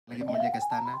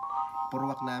kastana.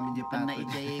 Purwak namin di plato. Pana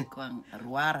ijay ko ang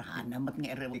arwar, hanamat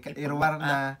nga irwar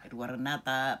na. Irwar na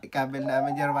ta. Ikabel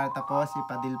namin di arwar tapos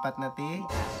ipadilpat na ti.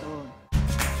 So,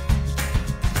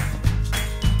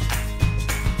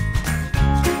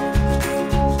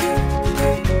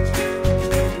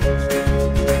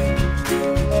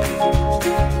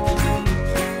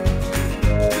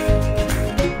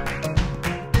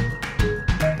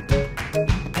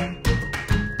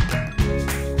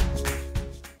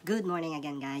 Good morning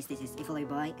again, guys. This is Ifuloy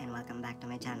Boy and welcome back to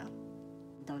my channel.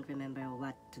 Don't remember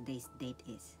what today's date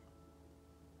is.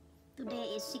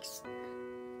 Today is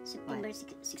September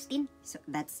 16. So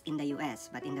that's in the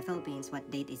US, but in the Philippines, what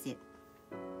date is it?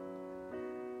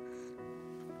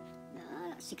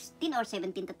 16 or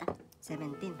 17 tata?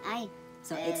 17. Ay.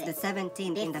 So it's the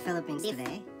 17th in the Philippines date.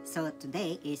 today. So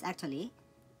today is actually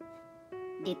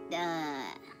Date,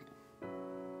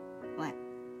 what?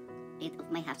 date of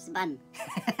my husband.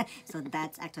 So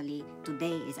that's actually,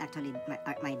 today is actually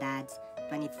my dad's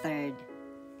 23rd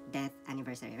death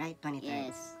anniversary, right?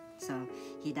 23rd. Yes. So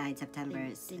he died September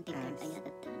 23rd kaya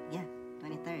that time. yeah,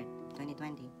 23rd,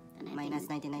 2020. Minus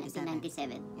 1997.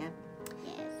 1997. Yeah.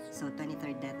 Yes. So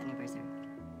 23rd death anniversary.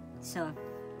 So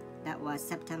that was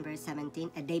September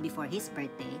 17, a day before his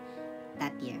birthday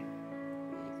that year.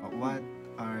 What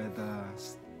are the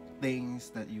things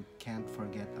that you can't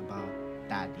forget about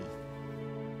Daddy?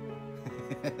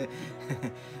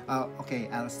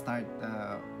 Okay, I'll start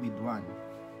with one.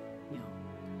 yeah.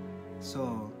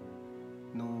 So,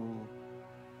 no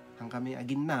ang kami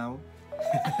aginaw.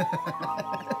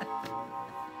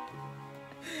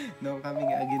 No kami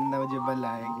nga aginaw di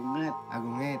balay.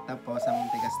 Agunget tapos ang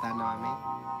kastana kami.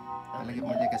 Palagi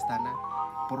mo di kastana.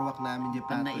 Purwak namin di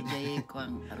plato. Pana ijay ko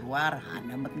ang arwar,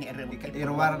 hanamat nga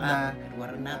irwar na.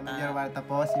 Irwar na ta. Irwar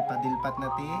tapos ipadilpat na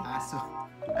ti aso.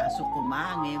 Aso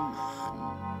kumangim.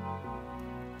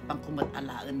 Pangkumat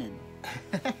alaanan.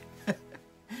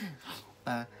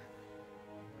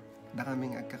 Da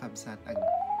kaming agkakabsat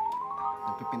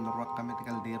nagpipinurwak kami ti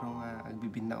kaldero nga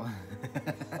agbibinaw.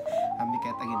 Kami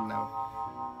kahit aginaw.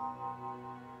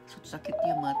 Sakit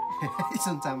yamat.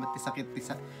 Isun samat ti sakit ti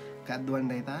sa kaduan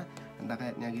na ita. Anda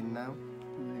kahit niya ginaw.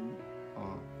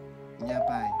 Oh. Niya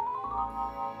pa.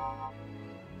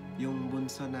 Yung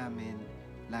bunso namin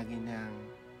lagi niyang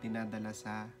dinadala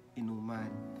sa inuman.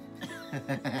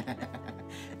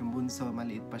 Yung bunso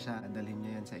maliit pa siya, dalhin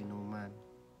niya yan sa inuman.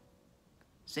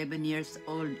 7 years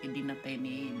old, hindi natay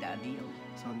ni Daddy. Oh.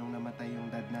 So, nung namatay yung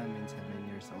dad namin, 7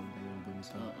 years old na yung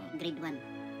bunso. Oo. Grade 1.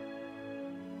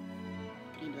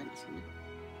 Grade 1 is na.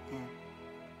 Yeah.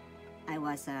 I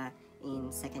was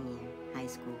in second year high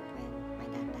school when my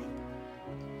dad died.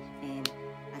 And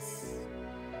as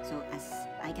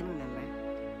I can remember,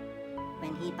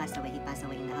 when he passed away in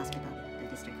the hospital, the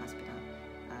district hospital.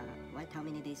 How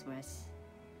many days was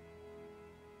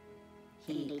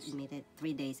he 3 days. admitted?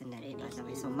 3 days and then he 3 passed days.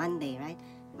 away. So Monday, right?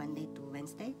 Monday to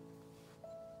Wednesday?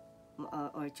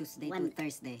 Or Tuesday to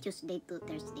Thursday? Tuesday to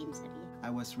Thursday, I'm sorry.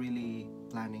 I was really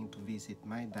planning to visit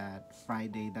my dad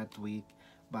Friday that week,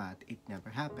 but it never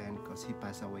happened because he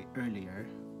passed away earlier.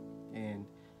 And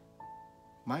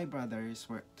my brothers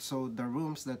were, so the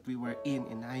rooms that we were in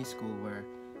high school were,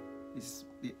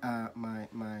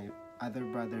 my other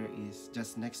brother is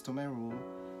just next to my room.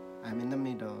 I'm in the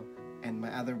middle, and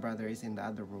my other brother is in the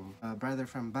other room. A brother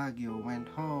from Baguio went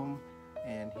home,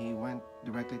 and he went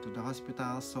directly to the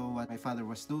hospital. So what my father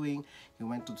was doing, he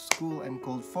went to school and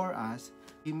called for us.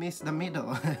 He missed the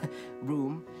middle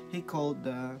room. He called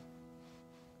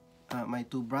my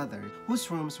two brothers, whose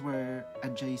rooms were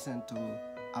adjacent to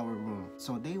our room.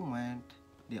 So they went.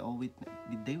 They all did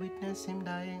they witness him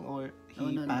dying, or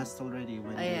he No. passed already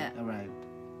when they arrived?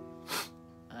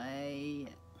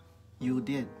 You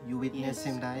did? You witnessed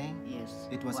him dying? Yes.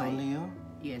 It was Why? only you?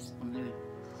 Yes,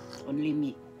 only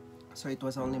me. So it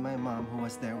was only my mom who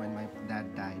was there when my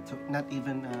dad died. So not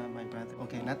even my brother.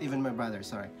 Okay, not even my brother,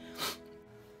 sorry.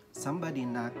 Somebody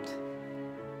knocked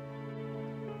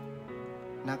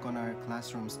on our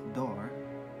classroom's door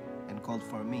and called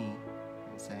for me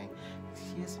and saying,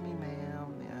 "Excuse me, ma'am,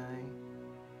 may I?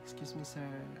 Excuse me, sir.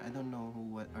 I don't know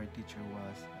what our teacher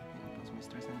was. I think it was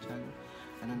Mr. Santiago.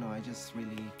 I don't know, I just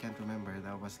really can't remember.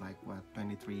 That was like, what,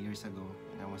 23 years ago,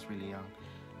 and I was really young.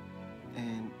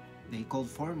 And they called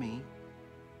for me,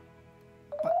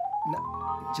 but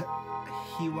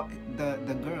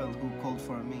the girl who called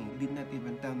for me did not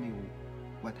even tell me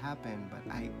what happened, but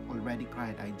I already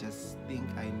cried. I just think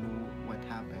I knew what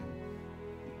happened.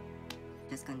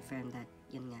 Just confirm that,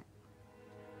 yun nga,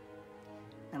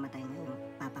 namatay na yung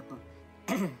papa ko.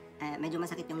 Medyo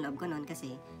masakit yung loob ko noon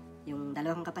kasi yung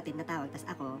dalawang kapatid na tawag, tas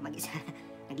ako mag-isa.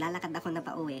 naglalakad ako na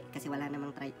pauwi kasi wala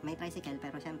namang may tricycle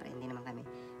pero syempre hindi naman kami.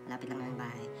 Malapit lang naman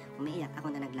bahay. Umiiyak ako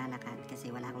na naglalakad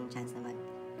kasi wala akong chance na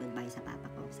mag-goodbye sa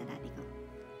papa ko, sa daddy ko.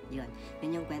 Yun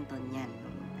yung kwento niyan.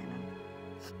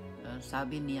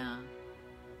 Sabi niya,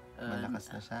 Malakas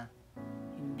na siya.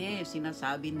 hindi,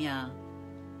 sinasabi niya,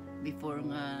 before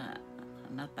nga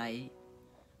natay,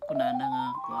 kunana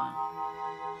nga kwa,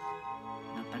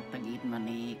 natagtagit man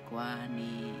ni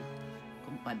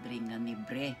kumpadre nga ni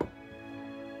Bre.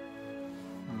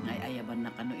 Ngay ayaban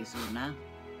na kano isuna.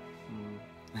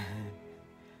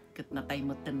 Kat natay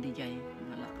mo tandi jay,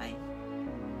 malakay.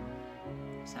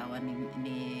 Asawa ni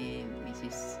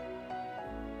Mrs.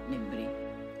 Libre.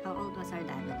 How old was our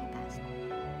dad when he passed?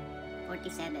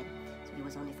 47. So he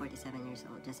was only 47 years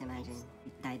old. Just imagine, he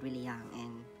died really young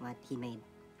and what he made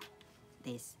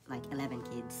this, like 11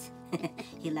 kids.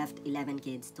 He left 11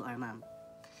 kids to our mom.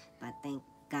 But thank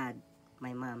God,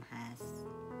 my mom has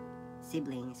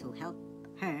siblings who help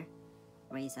her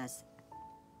raise us,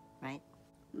 right?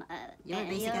 You're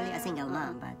basically a single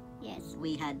mom, but Yes.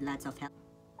 we had lots of help.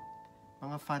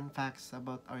 Mga fun facts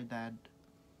about our dad.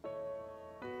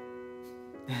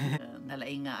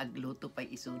 Nalaing nga agluto pa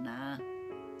isuna.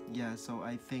 Yeah, so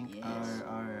I think Yes.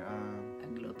 our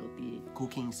Agluto ti.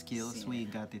 cooking skills, we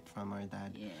got it from our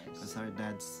dad. Because Yes. our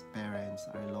dad's parents,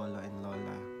 our lolo and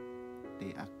lola,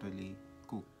 they actually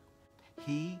cook.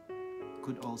 He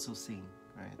could also sing,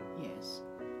 right? Yes.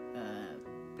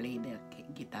 Play the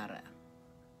guitar.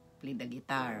 Play the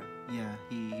guitar. Yeah,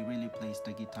 he really plays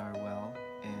the guitar well,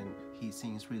 and he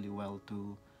sings really well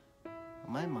too.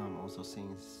 My mom also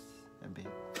sings a bit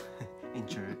in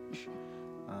church.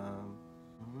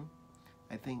 Mhm.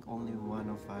 I think only one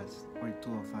of us or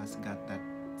two of us got that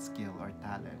skill or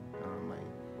talent. My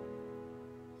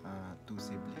two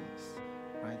siblings,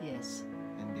 right? Yes.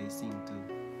 And they sing too.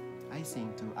 I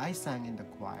sing too. I sang in the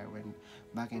choir when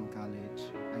back in college.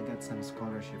 I got some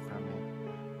scholarship from it,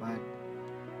 but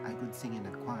I could sing in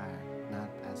a choir, not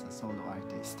as a solo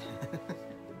artist.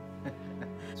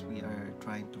 So we are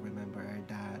trying to remember our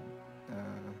dad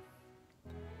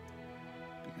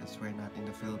because we're not in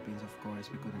the Philippines, of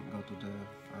course. We couldn't go to the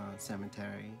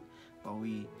cemetery, but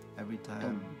every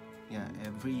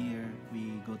year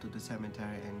we go to the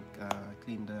cemetery and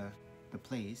clean the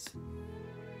place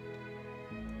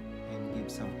and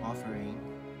give some offering.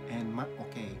 And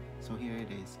okay, so here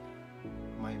it is.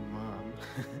 My mom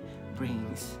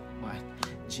brings what?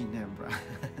 Ginebra.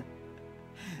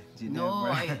 No,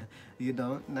 You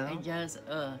don't know? I just,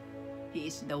 he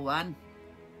is the one.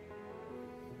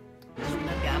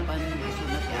 Sunat yapan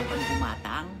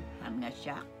bumatang. Han nga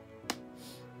siya.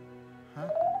 Ha?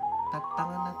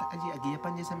 Tatangan na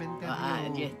agiyapan niya sa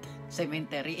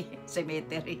cemetery.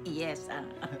 Cemetery, yes.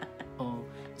 Oh,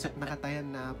 so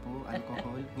nakatayan na po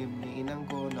alcohol. Ng inang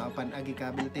ko naapan agi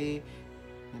kabilte.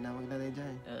 Ninawag na tayo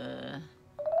dyan.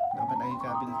 Naapan agi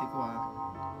kabilte ko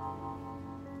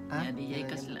Yadi yay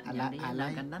kasla.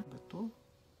 Alay? Kanan. Bato?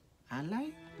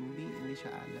 Alay? Hindi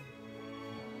siya alay.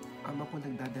 Ama ko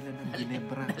nagdadala ng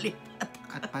ginebra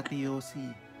at pati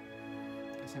yosi.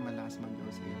 Kasi malakas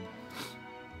mag-yosi.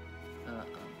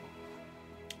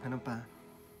 Ano pa?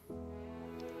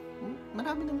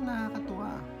 Marami naman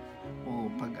nakakatuwa.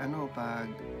 O pag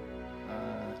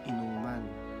inuman,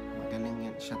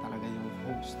 magaling yan. Siya talaga yung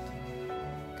host.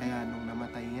 Kaya nung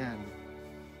namatay yan,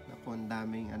 naku, ang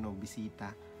daming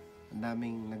bisita. Ang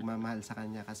daming nagmamahal sa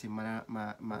kanya kasi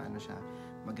siya,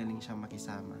 magaling siyang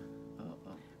makisama.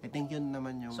 I think yun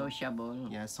naman yung Sociable.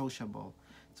 Yeah, sociable.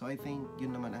 So I think yun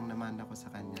naman ang namana ko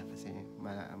sa kanya kasi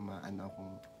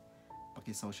akong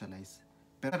paki-socialize.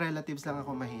 Pero relatives lang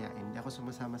ako mahiyain. Hindi ako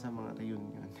sumasama sa mga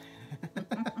reunion.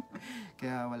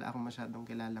 Kaya wala akong masyadong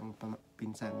kilalang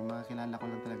pinsan. Yung mga kilala ko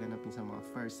lang talaga na pinsan, mga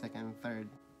first, second, third.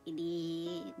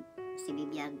 Idi si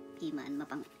bibiyag himan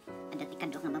mapang adati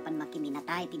kadok nga mapan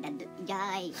makiminatay tidad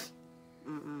jay.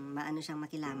 Maano siyang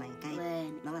makilamay. Kahit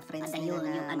Wen, mga friends adayon,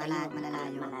 nila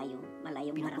yung na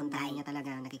malayo pinupuntahan niya talaga,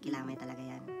 nakikilamay talaga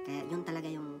yan. Kaya yun talaga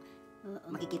yung,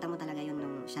 makikita mo talaga yun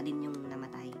nung siya din yung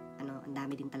namatay. Ang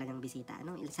dami din talagang bisita.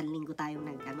 Isang linggo tayong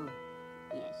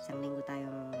Yes. isang linggo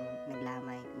tayong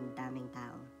naglamay. Ang daming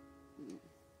tao.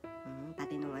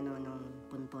 Pati nung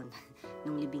punpon,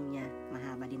 nung libing niya,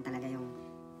 mahaba din talaga yung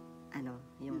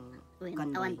Wen,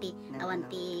 convoy.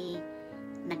 awanti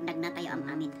nagdag na tayo ang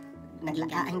amin.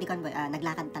 Hindi convoy,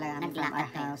 naglakad talaga kami from our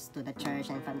Naglakad tayo. house to the church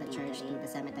and from the church to the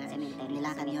cemetery. Cemetery.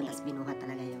 Nilakad yun, tapos binuhat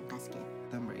talaga yung casket.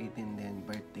 September 18 din,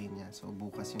 birthday niya. So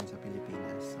bukas yun sa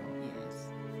Pilipinas. So Yes.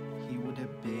 he would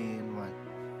have been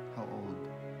how old?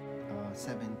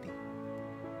 70.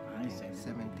 Ay,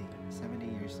 70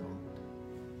 years old.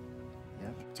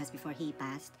 Yep. just before he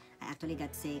passed, I actually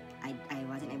got sick. I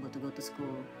wasn't able to go to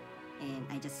school, and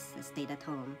I just stayed at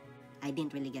home. I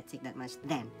didn't really get sick that much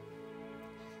then.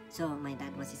 So my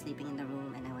dad was sleeping in the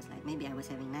room, and I was like, maybe I was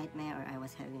having nightmare, or I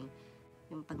was having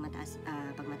yung pag mataas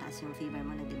yung fever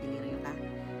mo, nagde-deliryo ka.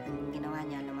 Ang ginawa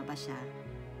niya, lumabas siya.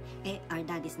 Eh, our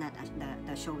dad is not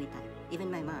the showy type. Even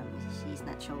my mom, she's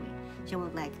not showy. She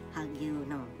won't like hug you.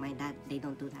 No, my dad, they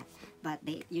don't do that. But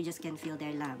you just can feel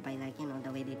their love by like, you know,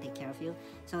 the way they take care of you.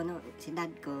 So no, si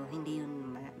dad ko, hindi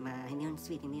yun hindi yun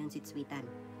sweet, hindi yun sweet-sweetan.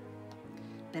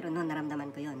 Pero noon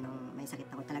naramdaman ko yun, nung may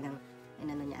sakit ako, talagang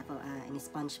inano niya ako,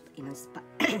 sponge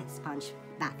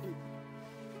bath.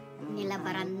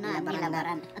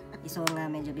 Nilabaran. So nga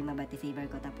medyo bimabati fever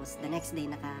ko, tapos the next day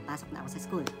nakapasok na ako sa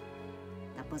school.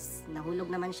 Tapos nahulog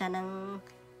naman siya ng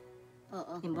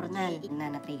imbornal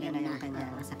na na-trigger na yung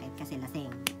kanyang sakit kasi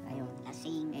lasing. Ayun.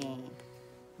 Lasing. Eh,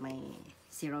 may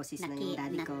cirrhosis na yung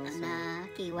daddy ko. So,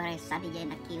 nakiwar, sabi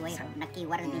niya,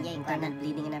 nakiwar niya yung internal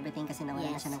bleeding and everything kasi nawala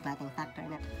na siya ng clotting factor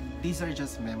na. These are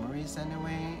just memories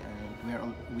anyway.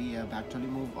 We have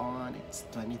actually moved on. It's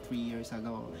 23 years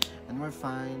ago, and we're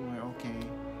fine. We're okay.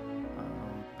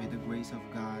 By the grace of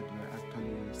God, we're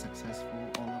actually successful.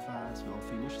 All of us. We all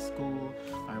finished school.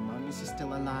 Our mom is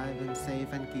still alive and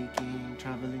safe and kicking,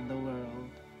 traveling the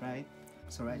world, right?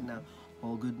 So right now,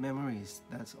 all good memories.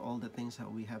 That's all the things that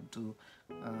we have to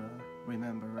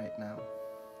remember right now,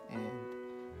 and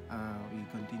we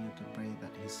continue to pray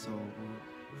that his soul will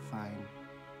find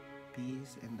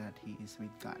peace and that he is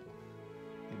with God.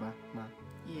 Diba, Ma?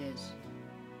 Yes.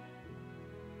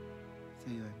 So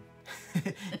yun.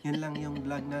 Yun lang yung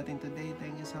vlog natin today.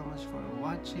 Thank you so much for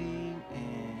watching,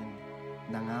 and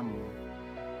nangamo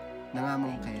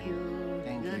kayo. Thank you.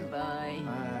 Thank you. Goodbye.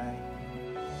 Bye.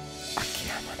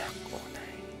 Akiyaman ako na.